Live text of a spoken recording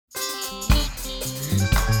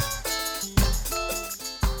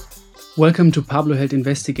Welcome to Pablo Held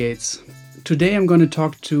Investigates. Today I'm going to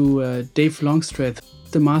talk to Dave Longstreth,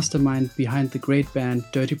 the mastermind behind the great band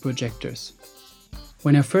Dirty Projectors.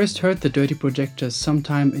 When I first heard the Dirty Projectors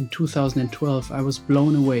sometime in 2012, I was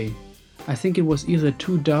blown away. I think it was either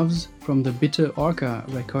Two Doves from the Bitte Orca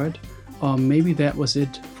record, or maybe that was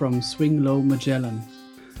it from Swing Low Magellan.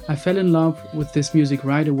 I fell in love with this music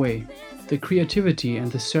right away. The creativity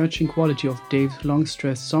and the searching quality of Dave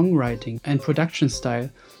Longstreth's songwriting and production style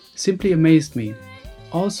simply amazed me.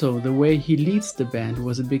 Also, the way he leads the band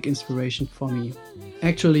was a big inspiration for me.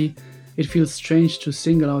 Actually, it feels strange to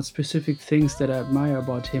single out specific things that I admire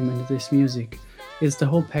about him and this music. It's the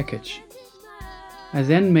whole package. I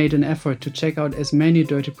then made an effort to check out as many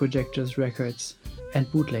Dirty Projectors records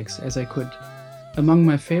and bootlegs as I could. Among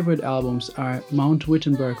my favorite albums are Mount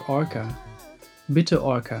Wittenberg Orca, Bitte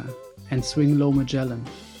Orca, and Swing Low Magellan.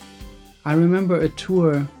 I remember a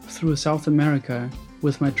tour through South America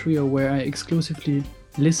with my trio where I exclusively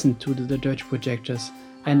listened to the Dirty Projectors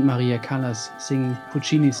and Maria Callas singing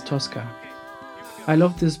Puccini's Tosca. I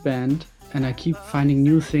love this band and I keep finding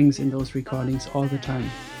new things in those recordings all the time.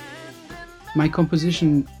 My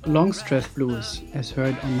composition Longstreth Blues, as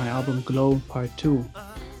heard on my album Glow Part 2,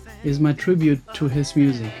 is my tribute to his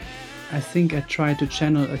music. I think I try to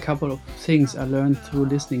channel a couple of things I learned through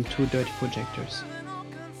listening to Dirty Projectors.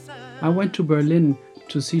 I went to Berlin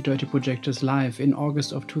to see Dirty Projectors live in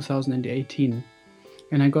August of 2018,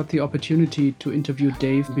 and I got the opportunity to interview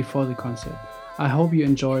Dave before the concert. I hope you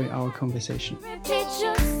enjoy our conversation.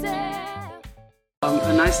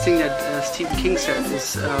 A nice thing that Stephen King said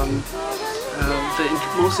is the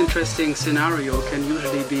most interesting scenario can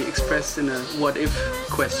usually be expressed in a what-if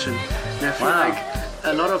question. And I feel like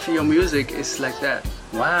a lot of your music is like that.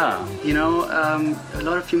 Wow. You know, a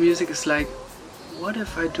lot of your music is like, what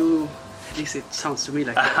if I do... At least it sounds to me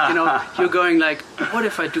like that. You know, you're going like, what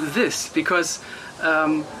if I do this? Because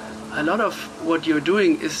a lot of what you're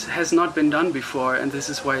doing has not been done before, and this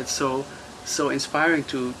is why it's so inspiring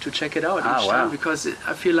to check it out each time. Because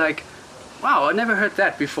I feel like, wow, I never heard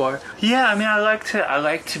that before. Yeah, I mean, I like to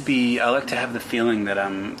have the feeling that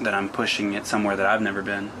I'm pushing it somewhere that I've never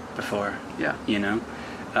been before. Yeah. You know,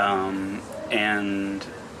 and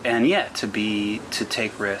yet to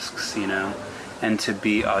take risks, you know. And to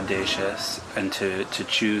be audacious and to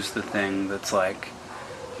choose the thing that's like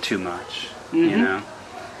too much, you know.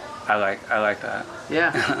 I like that. Yeah.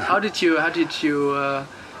 How did you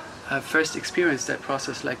first experience that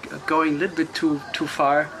process? Like going a little bit too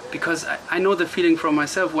far? Because I know the feeling from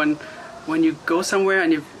myself when you go somewhere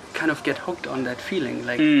and you kind of get hooked on that feeling.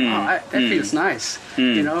 Like that feels nice,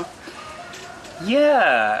 you know.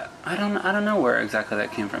 Yeah. I don't know where exactly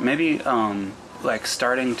that came from. Maybe. Like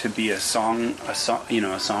starting to be a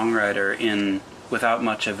songwriter without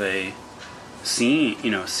much of a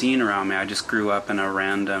scene around me. I just grew up in a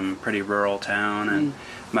random, pretty rural town, and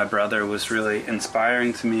my brother was really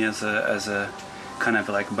inspiring to me as a kind of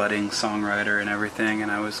like budding songwriter and everything, and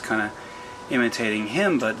I was kind of imitating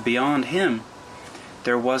him. But beyond him,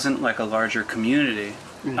 there wasn't like a larger community.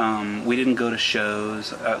 We didn't go to shows,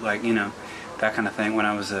 that kind of thing when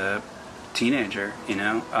I was a teenager, you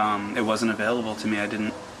know. It wasn't available to me. I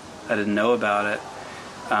didn't know about it,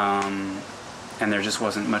 and there just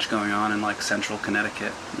wasn't much going on in like central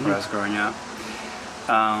Connecticut where I was growing up.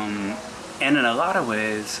 And in a lot of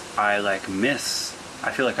ways, I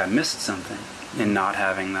feel like I missed something in not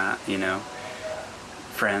having that, you know.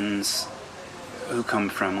 Friends who come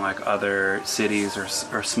from like other cities or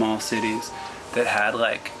small cities that had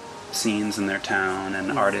like scenes in their town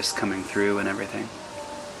and artists coming through and everything.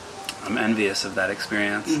 I'm envious of that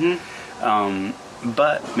experience.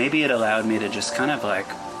 But maybe it allowed me to just kind of like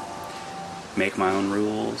make my own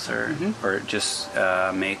rules or just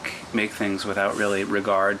make things without really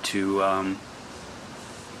regard to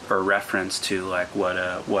or reference to like what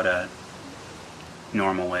a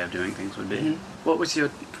normal way of doing things would be. What was your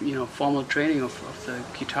formal training of the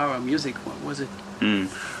guitar or music? What was it?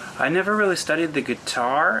 I never really studied the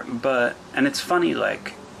guitar, and it's funny,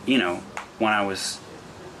 like, you know, when I was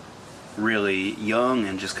really young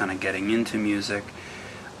and just kind of getting into music,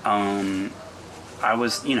 I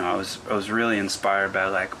was really inspired by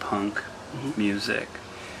like punk music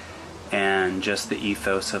and just the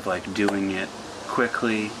ethos of like doing it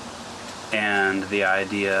quickly, and the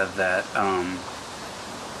idea that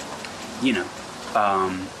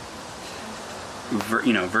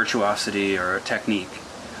virtuosity or technique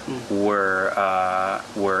were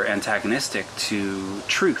antagonistic to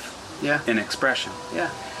truth in expression.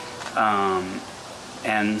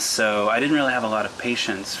 And so I didn't really have a lot of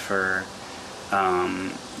patience for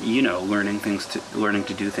learning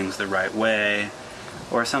to do things the right way,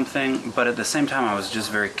 or something. But at the same time, I was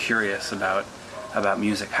just very curious about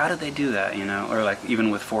music. How did they do that, you know? Or like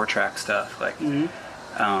even with 4-track stuff, like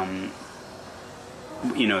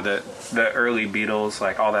you know, the early Beatles,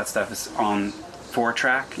 like all that stuff is on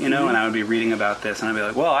 4-track, you know, and I would be reading about this, and I'd be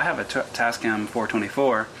like, well, I have a Tascam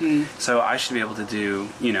 424, so I should be able to do,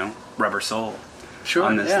 you know, Rubber Soul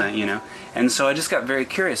on this thing, you know. And so I just got very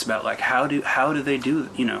curious about like how do they do,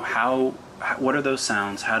 you know, how what are those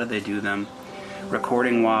sounds? How do they do them,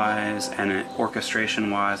 recording wise and orchestration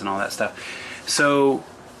wise and all that stuff. So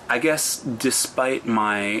I guess despite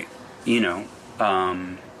my, you know,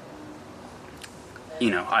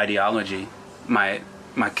 ideology, my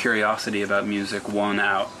curiosity about music won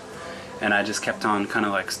out, and I just kept on kind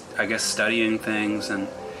of like, I guess, studying things. And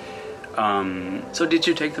so did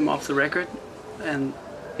you take them off the record and,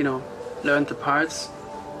 you know, learn the parts,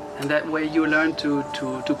 and that way you learned to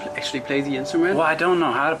actually play the instrument? Well, I don't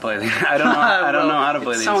know how to play the I don't know how to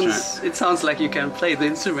play the instrument. It sounds like you can play the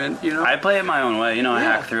instrument, you know. I play it my own way, you know. I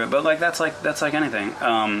hack through it, but like that's like anything.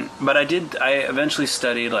 But I eventually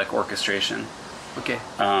studied like orchestration. Okay.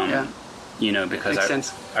 You know, because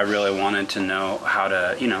I really wanted to know how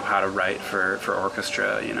to write for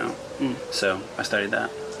orchestra, you know. So I studied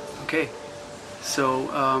that. Okay. So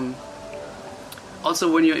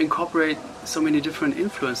also when you incorporate so many different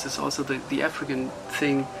influences, also the African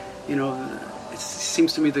thing, you know, it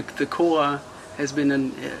seems to me the kora has been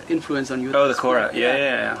an influence on you. Oh, the kora,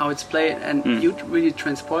 yeah. How it's played, and you really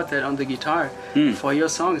transport that on the guitar for your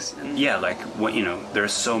songs. Yeah, like what, you know,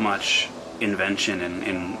 there's so much invention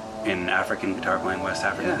in African guitar playing, West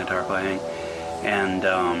African guitar playing, and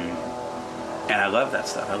I love that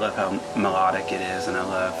stuff. I love how melodic it is, and I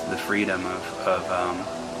love the freedom of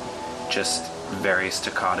just very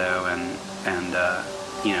staccato and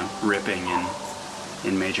you know, ripping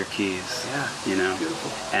in major keys. Yeah, you know, beautiful.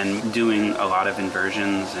 And doing a lot of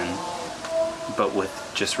inversions but with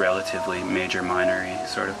just relatively major minory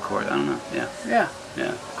sort of chord. I don't know. Yeah.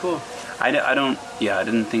 Cool. I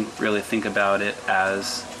didn't really think about it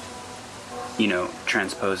as, you know,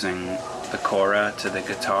 transposing the kora to the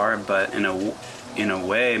guitar, but in a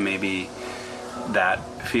way maybe that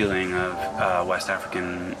feeling of West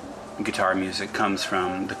African guitar music comes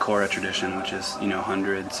from the kora tradition, which is, you know,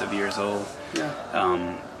 hundreds of years old. Yeah.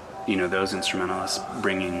 You know, those instrumentalists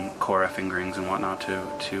bringing kora fingerings and whatnot to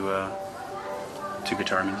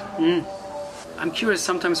guitar music. I'm curious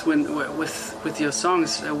sometimes with your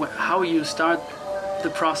songs how you start the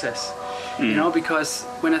process, you know, because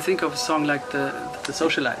when I think of a song like the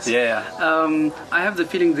Socialize, I have the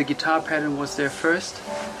feeling the guitar pattern was there first,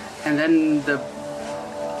 and then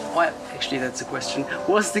actually that's a question.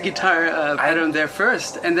 Was the guitar pattern there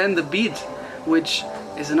first, and then the beat, which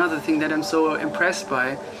is another thing that I'm so impressed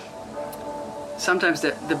by. Sometimes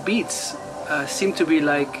the beats seem to be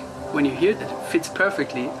like, when you hear it, it fits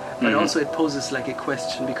perfectly, but also it poses like a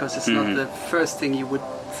question, because it's not the first thing you would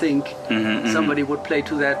think somebody would play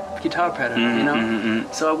to that guitar pattern, you know?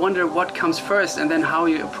 So I wonder what comes first, and then how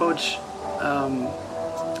you approach,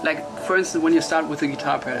 like, for instance, when you start with the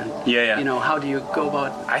guitar pattern, you know, how do you go about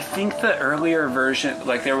it? I think the earlier version,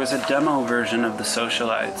 like there was a demo version of the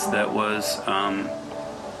Socialites that was,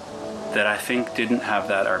 that I think didn't have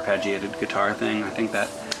that arpeggiated guitar thing. I think that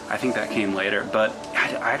came later, but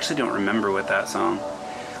I actually don't remember with that song.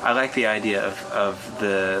 I like the idea of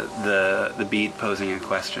the beat posing a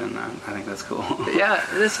question. I think that's cool. Yeah,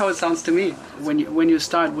 that's how it sounds to me. When you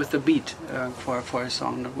start with the beat for a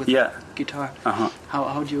song with guitar,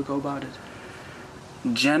 how do you go about it?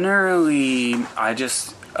 Generally, I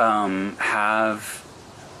just have,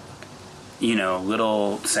 you know,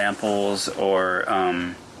 little samples or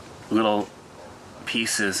little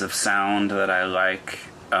pieces of sound that I like.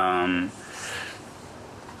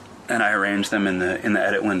 And I arrange them in the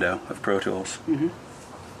edit window of Pro Tools. You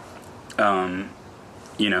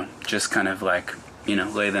know, just kind of like, you know,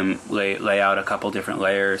 lay out a couple different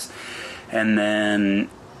layers, and then,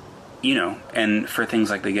 you know, and for things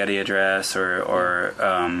like the Getty Address or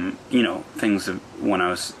you know, things when I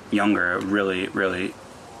was younger, really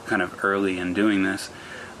kind of early in doing this,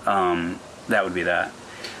 that would be that.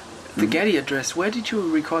 The Getty Address. Where did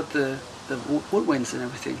you record the woodwinds and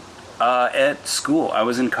everything? At school. I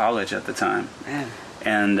was in college at the time. Man.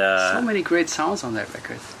 And so many great sounds on that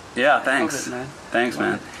record. Yeah, thanks. Love it, man. Thanks,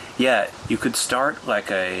 man. Yeah, you could start like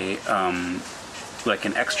an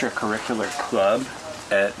extracurricular club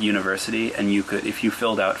at university, and you could, if you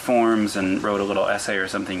filled out forms and wrote a little essay or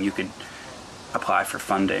something, you could apply for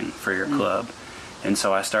funding for your club. And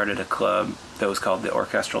so I started a club that was called the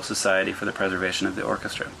Orchestral Society for the Preservation of the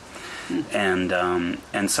Orchestra.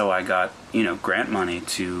 And so I got, you know, grant money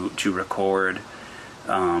to record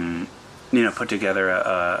put together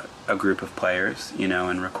a group of players,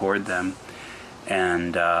 and record them.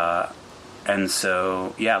 And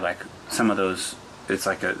so, yeah, like some of those, it's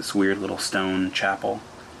like this weird little stone chapel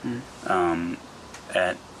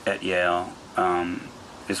at Yale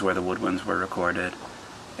is where the woodwinds were recorded.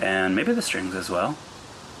 And maybe the strings as well.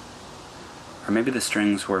 Or maybe the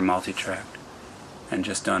strings were multi-tracked and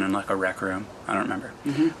just done in like a rec room. I don't remember.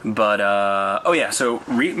 Mm-hmm. But, so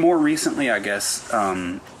more recently, I guess,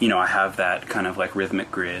 I have that kind of like rhythmic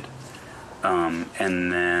grid. And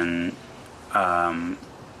then I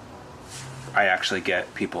actually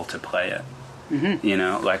get people to play it.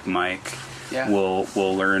 Mm-hmm. Like Mike will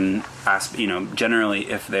learn, generally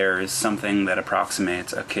if there is something that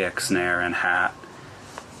approximates a kick, snare, and hat,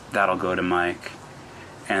 that'll go to Mike.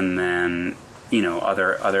 And then,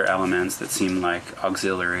 other elements that seem like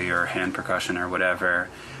auxiliary or hand percussion or whatever.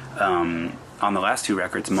 On the last two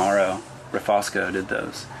records, Mauro Rafosco did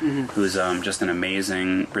those, who's just an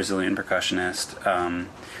amazing Brazilian percussionist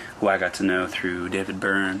who I got to know through David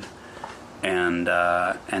Byrne.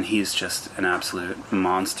 And he's just an absolute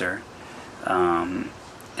monster. It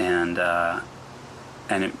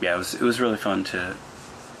was really fun to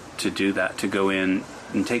do that, to go in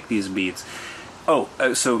and take these beats.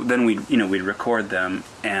 So then we'd record them,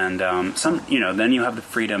 and then you have the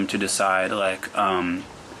freedom to decide like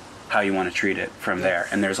how you want to treat it from there.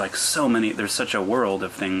 And there's like there's such a world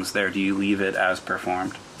of things there. Do you leave it as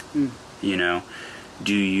performed?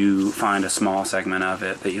 Do you find a small segment of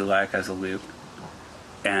it that you like as a loop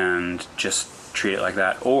and just treat it like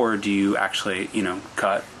that, or do you actually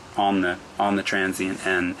cut on the transient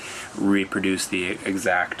and reproduce the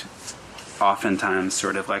exact, oftentimes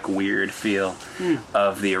sort of like weird feel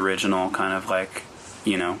of the original kind of like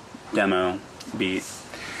demo beat?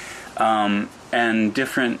 And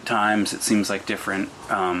different times it seems like different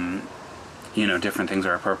different things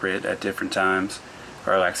are appropriate at different times,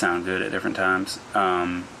 or like sound good at different times.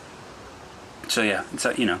 So yeah, it's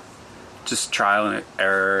just trial and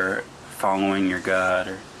error, following your gut,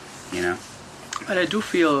 or But I do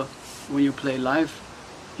feel when you play live,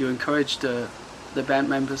 you encourage the band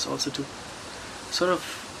members also to sort of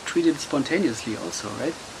treat it spontaneously, also,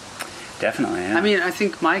 right? Definitely. Yeah. I mean, I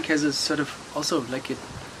think Mike has a sort of also like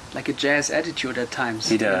a jazz attitude at times.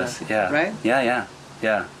 He does. Yeah. Right. Yeah.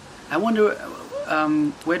 I wonder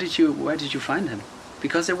where did you find him?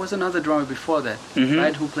 Because there was another drummer before that,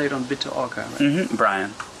 right? Who played on Bitter Orca, right? Mm-hmm.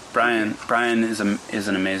 Brian is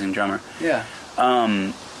an amazing drummer. Yeah.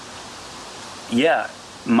 Yeah.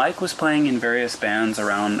 Mike was playing in various bands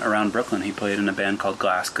around Brooklyn. He played in a band called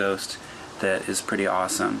Glass Ghost that is pretty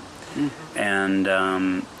awesome. Mm-hmm.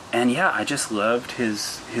 And yeah, I just loved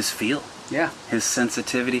his feel. Yeah. His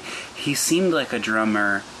sensitivity. He seemed like a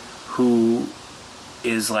drummer who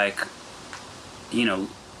is like,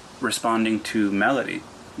 responding to melody,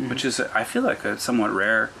 which is, I feel like, a somewhat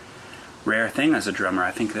rare thing as a drummer.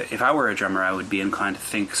 I think that if I were a drummer, I would be inclined to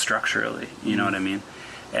think structurally. You know what I mean?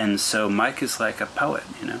 And so Mike is like a poet,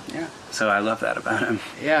 Yeah. So I love that about him.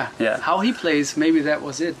 Yeah. Yeah. How he plays, maybe that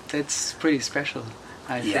was it. That's pretty special,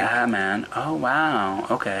 I think. Yeah, man. Oh, wow.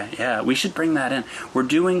 Okay. Yeah, we should bring that in. We're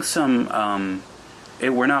doing some,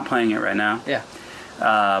 we're not playing it right now. Yeah.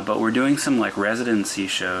 But we're doing some like residency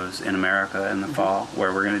shows in America in the fall,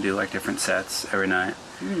 where we're going to do like different sets every night.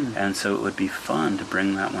 And so it would be fun to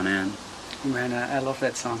bring that one in. Man, I love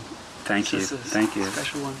that song. Thank you. Thank you.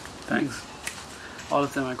 Special one. Thanks. All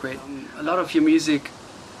of them are great. A lot of your music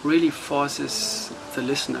really forces the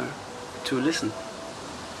listener to listen.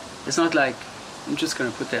 It's not like I'm just going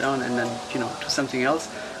to put that on and then do something else.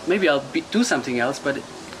 Maybe I'll do something else, but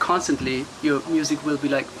constantly your music will be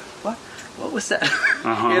like, what was that?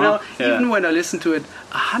 Even when I listen to it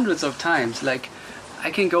hundreds of times, like I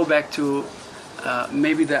can go back to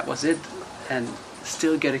maybe that was it and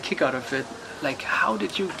still get a kick out of it. Like, how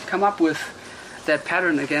did you come up with that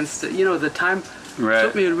pattern against the time? Right.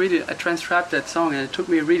 It took me I transcribed that song, and it took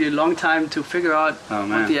me a really long time to figure out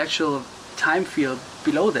what the actual time field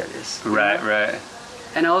below that is. Right.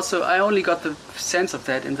 And also, I only got the sense of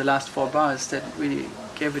that in the last 4 bars that really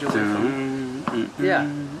gave it away.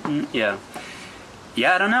 Yeah.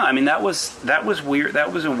 I don't know. I mean, that was weird.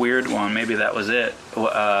 That was a weird one. Maybe that was it.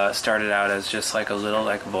 Started out as just like a little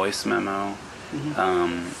like voice memo,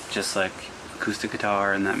 just like acoustic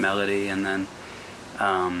guitar and that melody, and then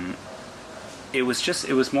it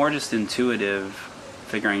was more just intuitive,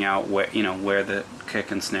 figuring out where the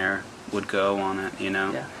kick and snare would go on it.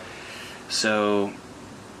 Yeah. So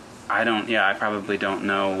I probably don't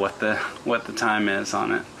know what the time is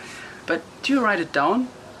on it. But do you write it down?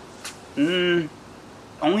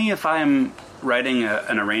 Only if I'm writing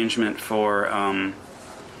an arrangement for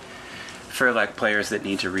for like players that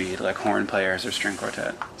need to read, like horn players or string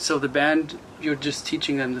quartet. So the band, you're just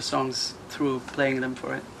teaching them the songs through playing them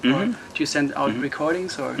for it? Or do you send out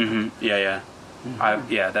recordings? Or Yeah.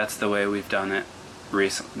 That's the way we've done it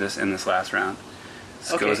in this last round.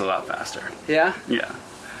 This goes a lot faster. Yeah? Yeah.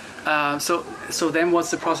 So then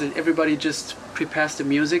what's the process? Everybody just prepares the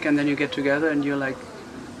music and then you get together and you're like,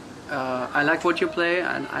 I like what you play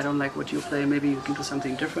and I don't like what you play, maybe you can do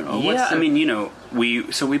something different? Or I mean, we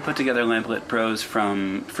put together Lamplit Pros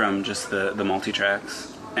from just the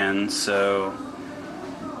multi-tracks, and so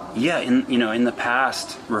in the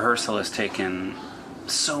past, rehearsal has taken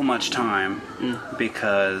so much time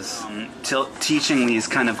because teaching these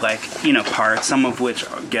kind of like parts, some of which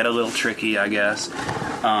get a little tricky, I guess,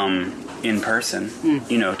 in person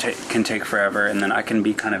can take forever, and then I can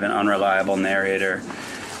be kind of an unreliable narrator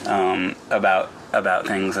about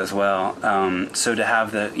things as well. So to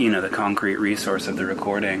have the concrete resource of the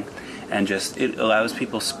recording, and just it allows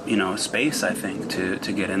people space, I think,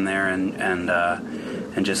 to get in there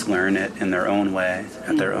and just learn it in their own way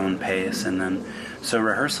at their own pace. And then so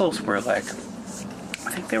rehearsals were like,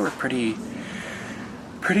 I think they were pretty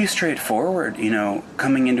straightforward,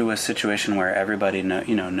 coming into a situation where everybody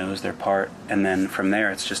knows their part, and then from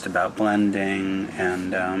there it's just about blending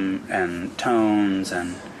and tones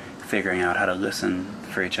and figuring out how to listen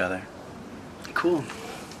for each other. Cool.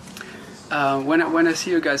 When I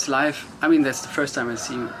see you guys live, I mean that's the first time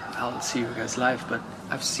I'll see you guys live, but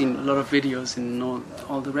I've seen a lot of videos and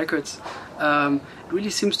all the records. It really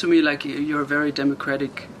seems to me like you're a very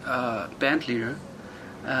democratic band leader.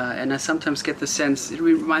 And I sometimes get the sense, it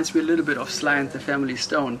reminds me a little bit of Sly and the Family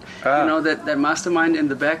Stone. That mastermind in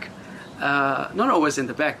the back, not always in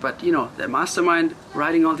the back, but that mastermind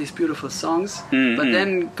writing all these beautiful songs, but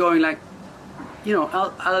then going like,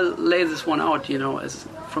 I'll lay this one out, as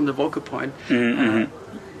from the vocal point.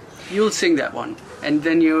 You'll sing that one, and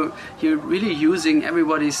then you're really using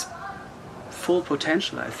everybody's full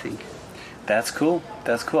potential, I think. That's cool.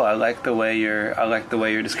 I like the way you're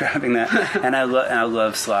describing that, and I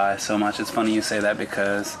love Sly so much. It's funny you say that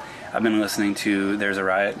because I've been listening to "There's a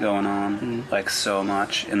Riot Going On" like so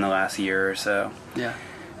much in the last year or so. Yeah.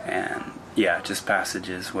 And just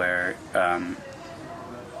passages where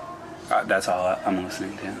that's all I'm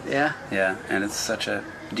listening to. Yeah. Yeah, and it's such a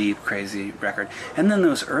deep, crazy record. And then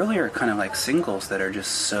those earlier kind of like singles that are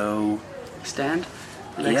just so Stand.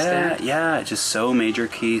 Just so major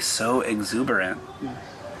key, so exuberant.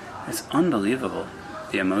 It's unbelievable,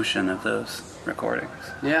 the emotion of those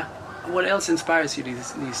recordings. Yeah. What else inspires you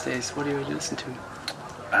these days? What do you listen to?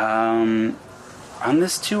 On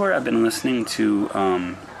this tour, I've been listening to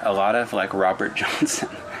a lot of like Robert Johnson,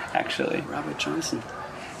 actually. Robert Johnson.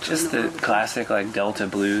 Just the classic like Delta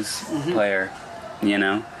blues player,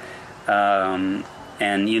 And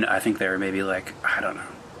I think there were maybe like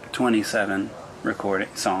 27 recording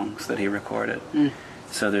songs that he recorded.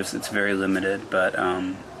 So it's very limited, but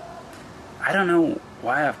I don't know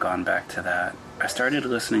why I've gone back to that. I started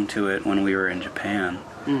listening to it when we were in Japan,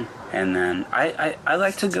 and then I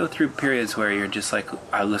like to go through periods where you're just like,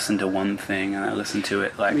 I listen to one thing and I listen to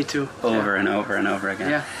it like Me too. over and over and over again.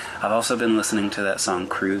 Yeah. I've also been listening to that song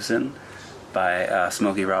 "Cruisin'" by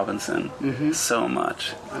Smokey Robinson so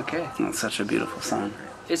much. Okay. It's such a beautiful song.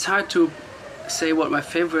 It's hard to say what my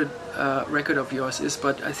favorite record of yours is,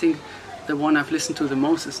 but I think the one I've listened to the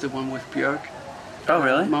most is the one with Björk. Oh,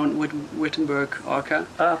 really? Mount Wittenberg Orca.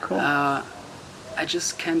 Oh, cool. I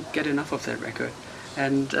just can't get enough of that record,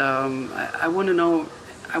 and I want to know.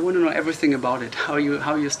 I want to know everything about it. How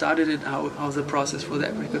you started it. How the process for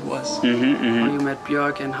that record was. How you met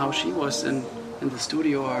Björk and how she was in the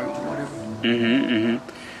studio or whatever.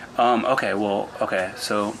 Okay.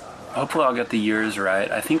 So hopefully I'll get the years right.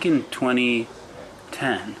 I think in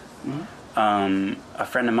 2010, a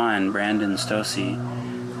friend of mine, Brandon Stossy,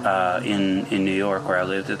 in New York, where I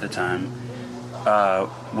lived at the time,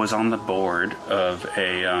 was on the board of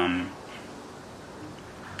a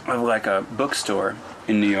bookstore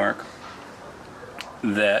in New York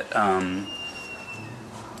that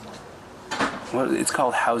it's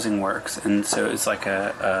called Housing Works, and so it's like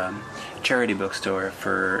a charity bookstore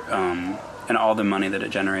for and all the money that it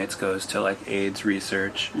generates goes to like AIDS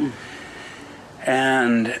research.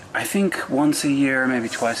 And I think once a year, maybe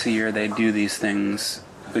twice a year, they do these things,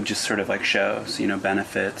 just sort of like shows,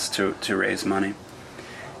 benefits to raise money.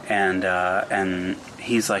 And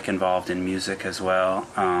he's like involved in music as well.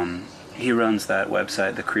 He runs that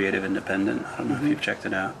website, The Creative Independent. I don't know if you've checked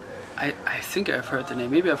it out. I think I've heard the name.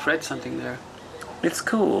 Maybe I've read something there. It's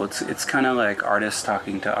cool. It's kind of like artists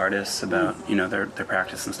talking to artists about their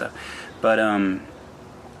practice and stuff. But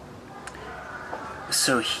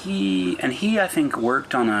So he I think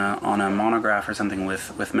worked on a monograph or something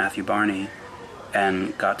with Matthew Barney,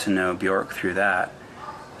 and got to know Bjork through that.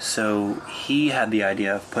 So he had the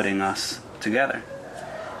idea of putting us together,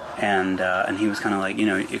 and he was kind of like,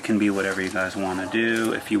 it can be whatever you guys want to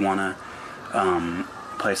do. If you want to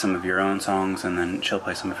play some of your own songs and then she'll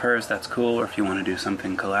play some of hers, that's cool. Or if you want to do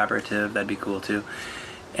something collaborative, that'd be cool too.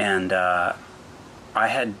 And I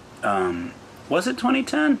had, was it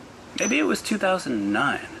 2010? Maybe it was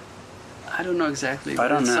 2009. I don't know exactly, I but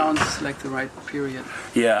don't it know. sounds like the right period.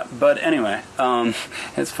 Yeah, but anyway,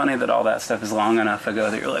 it's funny that all that stuff is long enough ago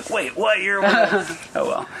that you're like, wait, what year was it? Oh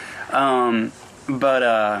well.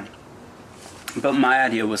 But my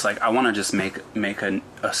idea was like, I want to just make a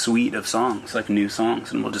suite of songs, like new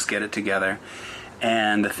songs, and we'll just get it together.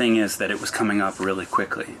 And the thing is that it was coming up really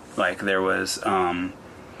quickly. Like there was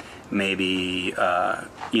maybe a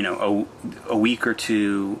week or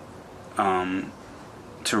two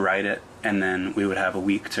to write it, and then we would have a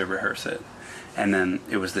week to rehearse it, and then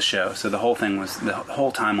it was the show. So the whole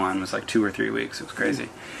timeline was like 2 or 3 weeks. It was crazy.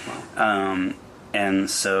 Wow. And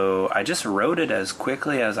so I just wrote it as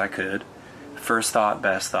quickly as I could, first thought,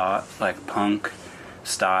 best thought, like punk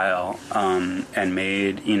style, and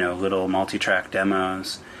made little multi-track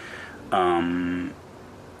demos out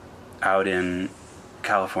in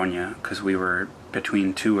California, because we were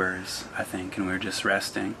between tours, I think, and we were just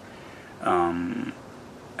resting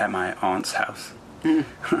at my aunt's house. And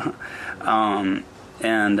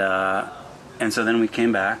so then we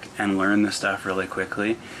came back and learned the stuff really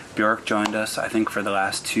quickly. Bjork joined us, I think, for the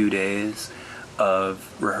last 2 days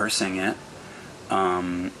of rehearsing it,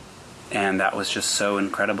 and that was just so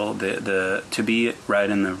incredible. To be right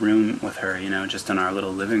in the room with her, just in our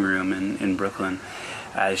little living room in Brooklyn,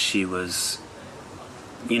 as she was,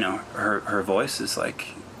 her voice is like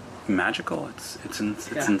magical. It's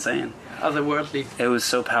insane. Otherworldly. It was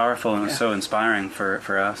so powerful and it was so inspiring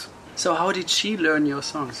for us. So how did she learn your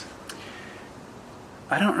songs?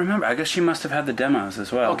 I don't remember. I guess she must have had the demos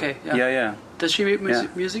as well. Okay, yeah. Yeah. Does she read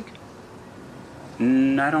music?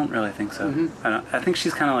 I don't really think so. Mm-hmm. I think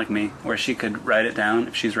she's kind of like me, where she could write it down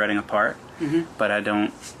if she's writing a part, mm-hmm. but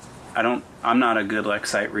I'm not a good like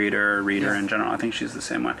sight reader or reader in general. I think she's the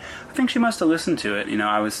same way. I think she must have listened to it.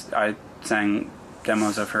 I sang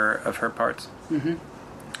demos of her parts. Mm-hmm.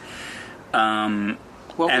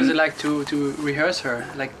 What was it like to rehearse her,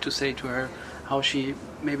 like to say to her how she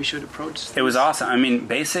maybe should approach this? It was awesome. I mean,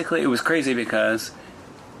 basically it was crazy because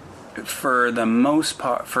for the most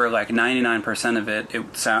part, for like 99% of it,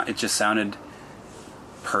 it just sounded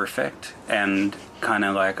perfect and kind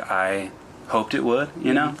of like I hoped it would,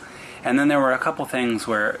 Mm-hmm. And then there were a couple things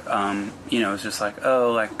where, it was just like,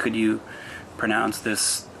 oh, like, could you pronounce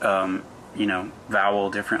this, vowel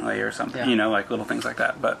differently or something, like little things like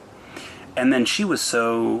that. And then she was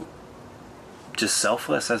so just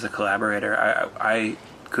selfless as a collaborator. I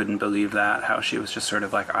couldn't believe that, how she was just sort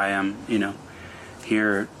of like, I am,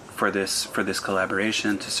 here for this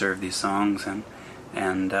collaboration to serve these songs,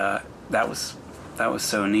 and that was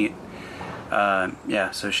so neat.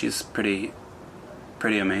 So she's pretty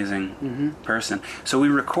amazing person. So we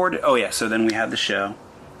recorded. Oh yeah. So then we had the show,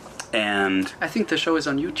 and I think the show is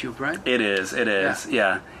on YouTube, right? It is.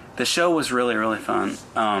 Yeah. The show was really, really fun.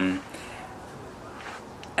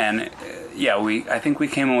 I think we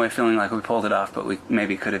came away feeling like we pulled it off, but we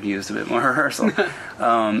maybe could have used a bit more rehearsal.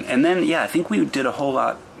 And then, I think we did a whole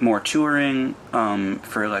lot more touring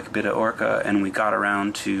for like Bitte Orca, and we got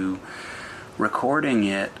around to recording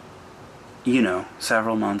it,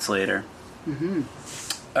 several months later. Mm-hmm.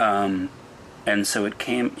 And so it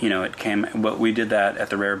came, but we did that at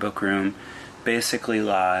the Rare Book Room, basically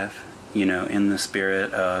live, in the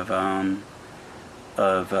spirit of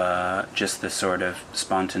just the sort of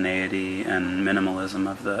spontaneity and minimalism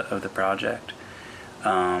of the project.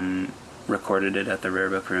 Recorded it at the Rare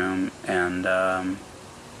Book Room, and the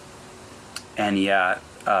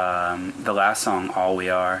last song, All We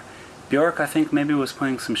Are, Bjork, I think, maybe was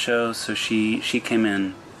playing some shows, so she came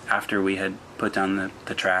in after we had put down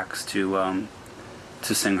the tracks to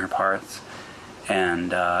sing her parts,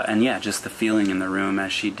 and just the feeling in the room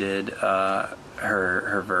as she did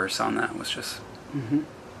her verse on that was just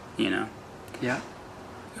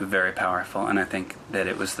very powerful. And I think that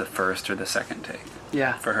it was the first or the second take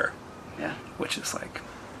for her, which is like,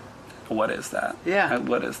 what is that?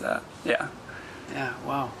 What is that?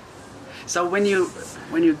 Wow. So when you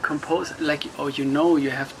compose, like,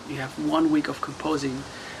 you have 1 week of composing,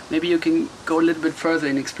 maybe you can go a little bit further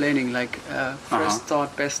in explaining, like, first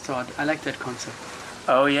thought, best thought. I like that concept.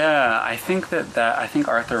 Oh yeah, I think I think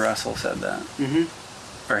Arthur Russell said that,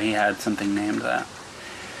 or he had something named that.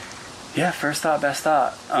 Yeah, first thought, best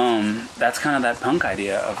thought. That's kind of that punk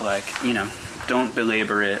idea of like, don't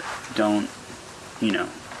belabor it, don't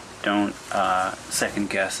second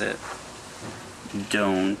guess it,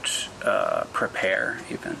 don't prepare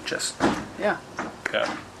even, just Yeah. go.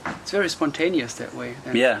 It's very spontaneous that way.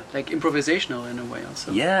 And Yeah. like improvisational in a way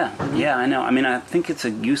also. Yeah, yeah, I know. I mean, I think it's a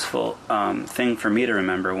useful thing for me to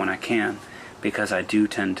remember when I can, because I do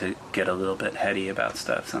tend to get a little bit heady about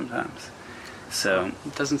stuff sometimes. So.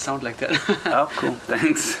 It doesn't sound like that. Oh, cool.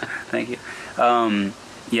 Thanks. Thank you.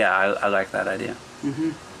 Yeah, I like that idea.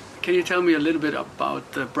 Mm-hmm. Can you tell me a little bit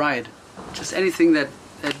about The Bride? Just anything that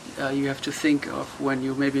you have to think of when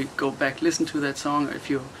you maybe go back, listen to that song, or if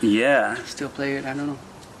you still play it, I don't know.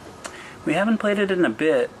 We haven't played it in a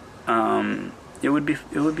bit. It would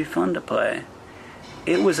be fun to play.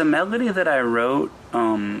 It was a melody that I wrote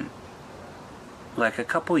like a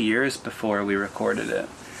couple years before we recorded it.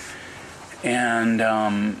 And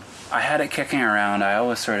I had it kicking around. I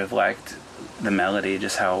always sort of liked the melody,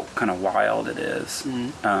 just how kind of wild it is.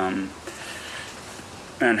 Mm-hmm.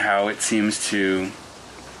 And how it seems to,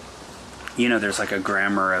 there's like a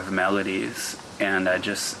grammar of melodies, and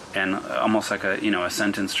almost like a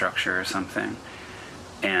sentence structure or something.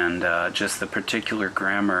 And just the particular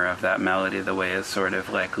grammar of that melody, the way it sort of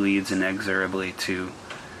like leads inexorably to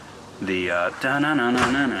the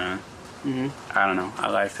da-na-na-na-na-na. Mm-hmm. I don't know. I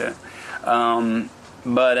liked it.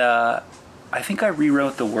 But I think I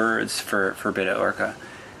rewrote the words for Beta Orca.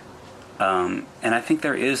 And I think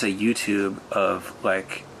there is a YouTube of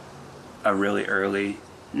like a really early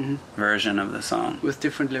version of the song. With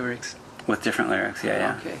different lyrics. With different lyrics,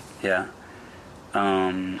 yeah. Okay. Yeah.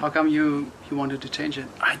 How come you wanted to change it?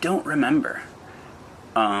 I don't remember.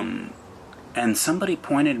 And somebody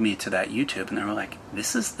pointed me to that YouTube, and they were like,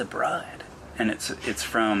 "This is The Bride," and it's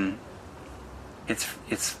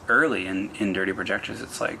early in Dirty Projectors.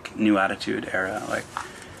 It's like New Attitude era, like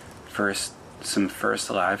some first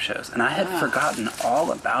live shows, and I had forgotten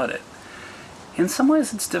all about it. In some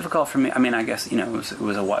ways, it's difficult for me. I mean, I guess it was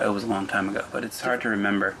a long time ago, but it's hard to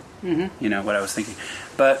remember. Mm-hmm. What I was thinking.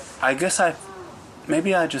 But I guess I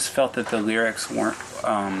just felt that the lyrics weren't.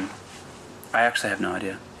 I actually have no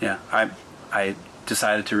idea. Yeah, I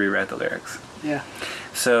decided to rewrite the lyrics. Yeah.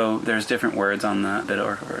 So there's different words on the Beta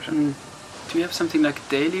Orca version. Mm. Do you have something like a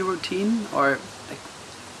daily routine, or like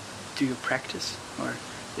do you practice, or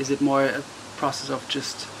is it more a process of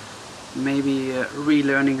just maybe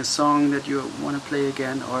relearning a song that you want to play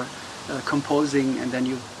again, or composing, and then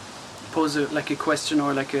you pose a question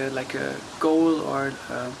or like a goal or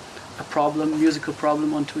a musical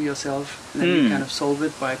problem onto yourself, and then you kind of solve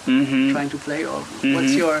it by trying to play, or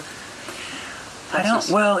what's your process?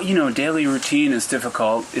 Daily routine is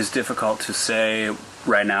difficult to say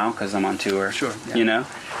right now because I'm on tour. Sure. Yeah.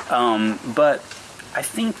 But I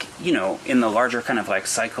think, in the larger kind of like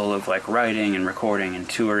cycle of like writing and recording and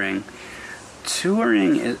touring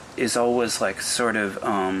is always like sort of,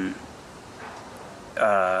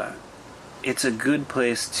 it's a good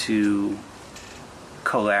place to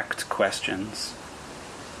collect questions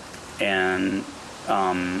and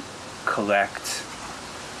collect,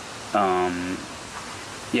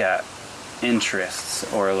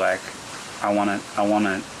 interests, or like I want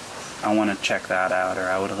to check that out, or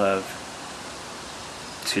I would love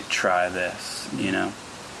to try this,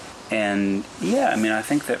 And I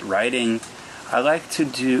think that writing,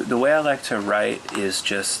 the way I like to write is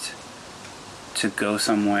just to go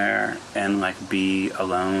somewhere and like be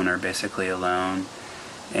alone, or basically alone,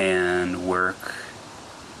 and work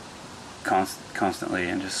constantly,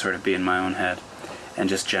 and just sort of be in my own head and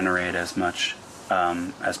just generate as much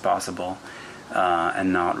as possible,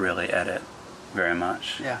 and not really edit very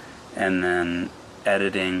much. Yeah. And then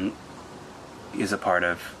editing is a part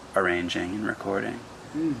of arranging and recording.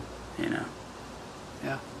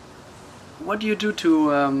 Yeah. What do you do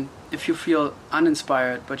to if you feel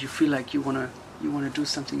uninspired but you feel like you wanna do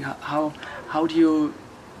something? How do you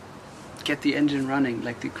get the engine running,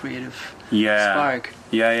 like the creative spark?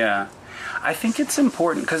 Yeah. I think it's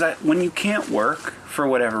important because when you can't work for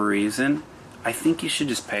whatever reason, I think you should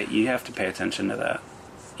you have to pay attention to that.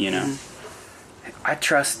 I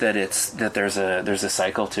trust that there's a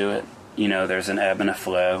cycle to it. There's an ebb and a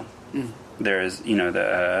flow. There's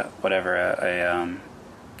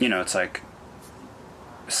it's like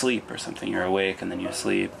sleep or something. You're awake and then you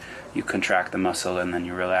sleep. You contract the muscle and then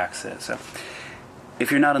you relax it. So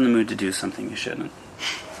if you're not in the mood to do something, you shouldn't.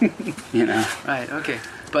 Right. Okay.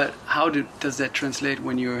 But how does that translate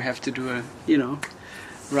when you have to do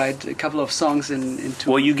write a couple of songs into?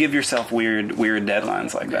 Well, you give yourself weird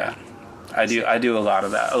deadlines like that. I do a lot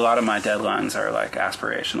of that. A lot of my deadlines are like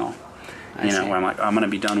aspirational. Where I'm like, I'm going to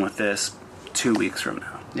be done with this 2 weeks from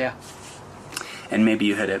now. Yeah. And maybe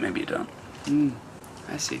you hit it, maybe you don't.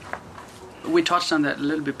 I see. We touched on that a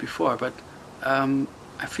little bit before, but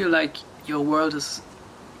I feel like your world is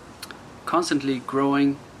constantly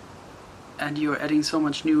growing, and you're adding so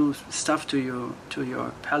much new stuff to your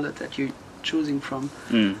palette that you're choosing from.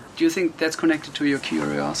 Do you think that's connected to your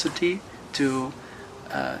curiosity to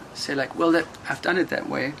say like, well, that I've done it that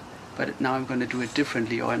way, but now I'm going to do it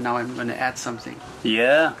differently, or now I'm going to add something?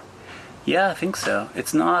 Yeah, I think so.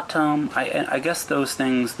 It's not. I guess those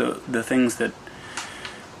things, the things that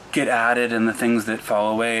get added and the things that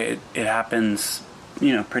fall away, it happens,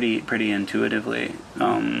 pretty intuitively.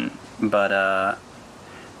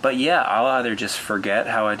 But yeah, I'll either just forget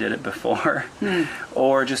how I did it before,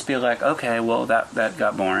 or just be like, okay, well that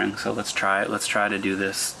got boring, so let's try to do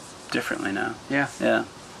this differently now. Yeah.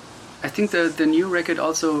 I think the new record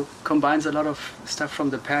also combines a lot of stuff from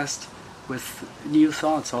the past with new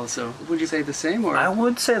thoughts also. Would you say the same? Or? I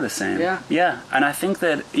would say the same. Yeah. And I think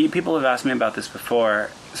that people have asked me about this before,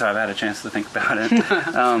 so I've had a chance to think about it.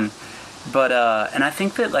 And I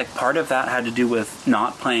think that like part of that had to do with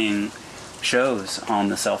not playing shows on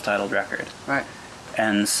the self-titled record. Right.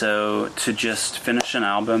 And so to just finish an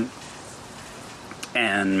album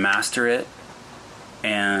and master it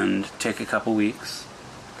and take a couple weeks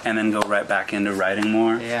and then go right back into writing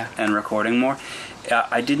more and recording more.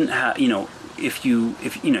 I didn't have, I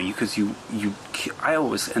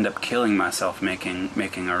always end up killing myself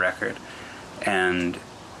making a record, and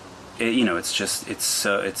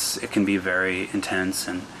it can be very intense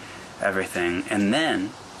and everything. And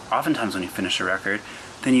then oftentimes when you finish a record,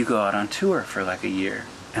 then you go out on tour for like a year,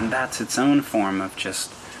 and that's its own form of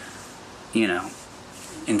just,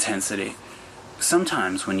 intensity.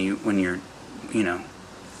 Sometimes when you're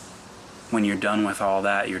done with all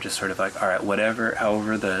that, you're just sort of like, all right,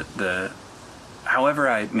 however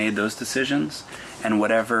I made those decisions and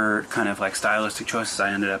whatever kind of like stylistic choices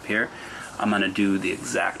I ended up here, I'm going to do the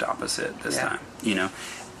exact opposite this time,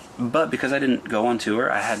 But because I didn't go on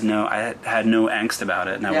tour, I had no angst about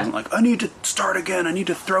it, and I wasn't like, I need to start again, I need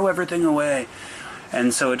to throw everything away.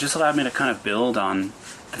 And so it just allowed me to kind of build on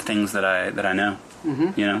the things that I know,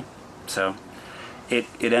 So it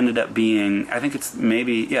ended up being, I think it's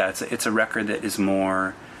maybe, it's a record that is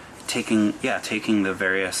more taking the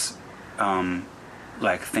various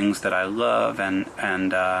like things that I love and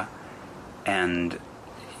I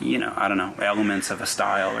don't know, elements of a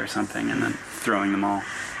style or something, and then throwing them all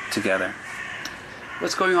together.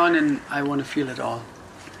 What's going on in I Want to Feel It All?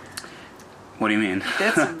 What do you mean?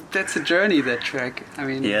 That's a journey, that track. I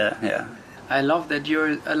mean, yeah. I love that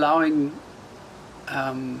you're allowing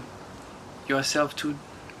yourself to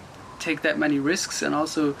take that many risks, and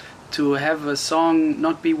also to have a song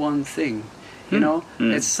not be one thing.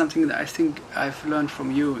 It's something that I think I've learned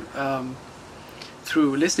from you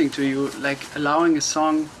through listening to you, like allowing a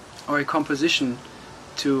song or a composition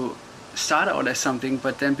to start out as something,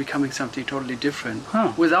 but then becoming something totally different,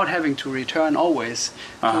 without having to return always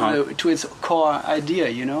to its core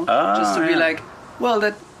idea. Just to be like, well,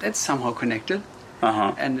 that's somehow connected,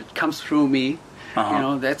 and it comes through me.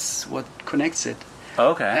 That's what connects it.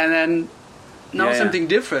 Okay. And then something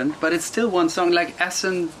different, but it's still one song, like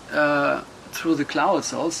Ascend Through the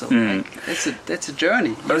Clouds also. Like that's a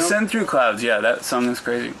journey. Ascend Through Clouds, that song is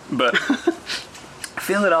crazy. But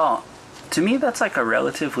Feel It All, to me that's like a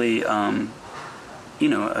relatively a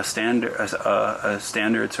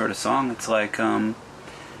standard sort of song. It's like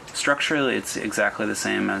structurally it's exactly the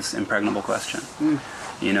same as Impregnable Question.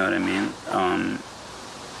 You know what I mean?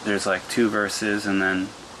 There's like two verses and then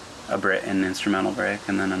an instrumental break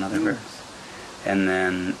and then another verse, and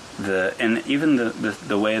then even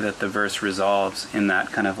the way that the verse resolves in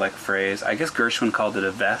that kind of like phrase. I guess Gershwin called it a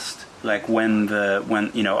vest. Like when a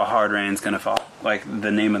hard rain's gonna fall. Like the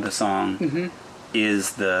name of the song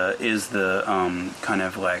is the kind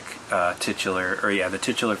of like titular, or the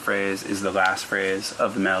titular phrase is the last phrase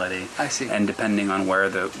of the melody. I see. And depending on where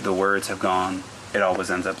the words have gone, it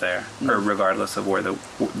always ends up there, or regardless of where the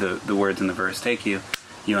words in the verse take you,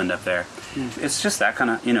 you end up there. It's just that kind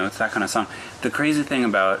of, it's that kind of song. The crazy thing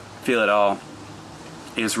about Feel It All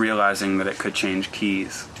is realizing that it could change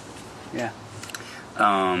keys. Yeah.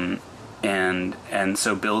 And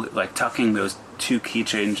so tucking those two key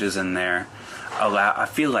changes in there, I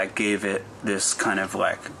feel like gave it this kind of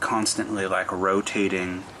like constantly like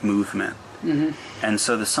rotating movement. And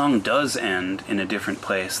so the song does end in a different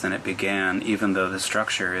place than it began, even though the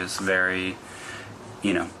structure is very,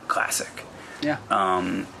 classic. Yeah.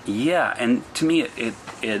 And to me, it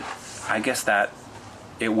I guess that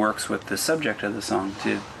it works with the subject of the song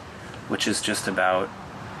too, which is just about,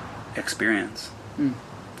 experience,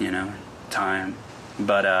 time.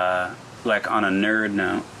 But like on a nerd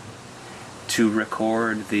note, to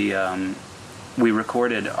record we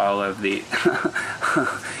recorded all of the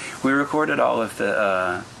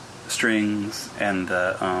strings and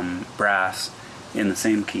the brass in the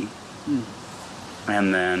same key.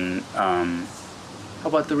 And then how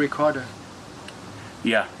about the recorder?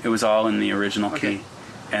 Yeah, it was all in the original key.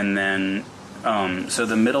 And then so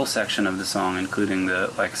the middle section of the song, including the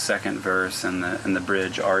second verse and the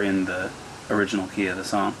bridge, are in the original key of the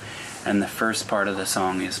song, and the first part of the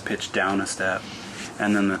song is pitched down a step,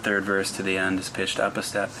 and then the third verse to the end is pitched up a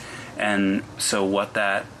step. And so what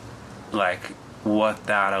that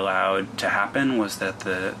allowed to happen was that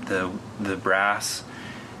the brass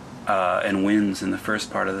and winds in the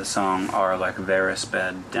first part of the song are very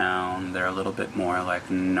sped down. They're a little bit more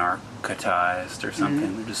narcotized or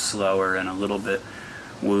something. They're just slower and a little bit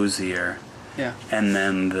woozier. Yeah. And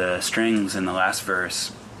then the strings in the last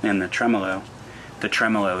verse and the tremolo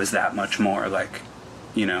is that much more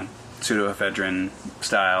pseudoephedrine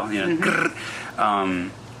style.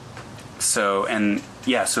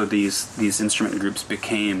 So these instrument groups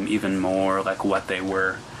became even more like what they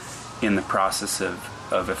were in the process of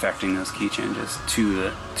affecting those key changes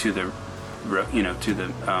to the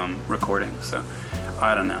recording. So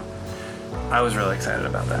I don't know. I was really excited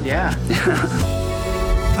about that. Yeah.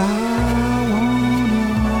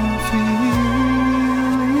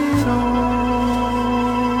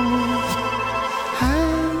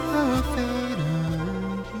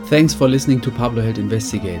 Thanks for listening to Pablo Held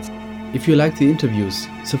Investigates. If you like the interviews,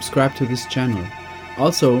 subscribe to this channel.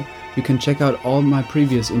 Also, you can check out all my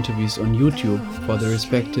previous interviews on YouTube for the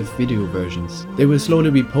respective video versions. They will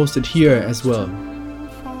slowly be posted here as well.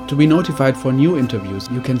 To be notified for new interviews,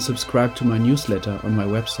 you can subscribe to my newsletter on my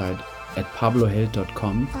website at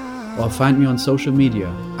pabloheld.com or find me on social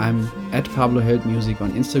media. I'm at Pablo Held Music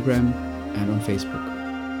on Instagram and on Facebook.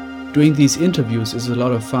 Doing these interviews is a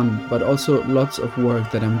lot of fun, but also lots of work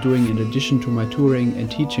that I'm doing in addition to my touring and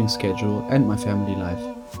teaching schedule and my family life.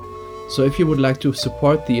 So if you would like to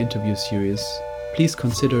support the interview series, please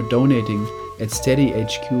consider donating at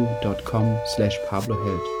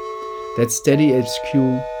steadyhq.com/PabloHeld. That's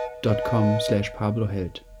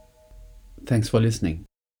steadyhq.com/PabloHeld. Thanks for listening.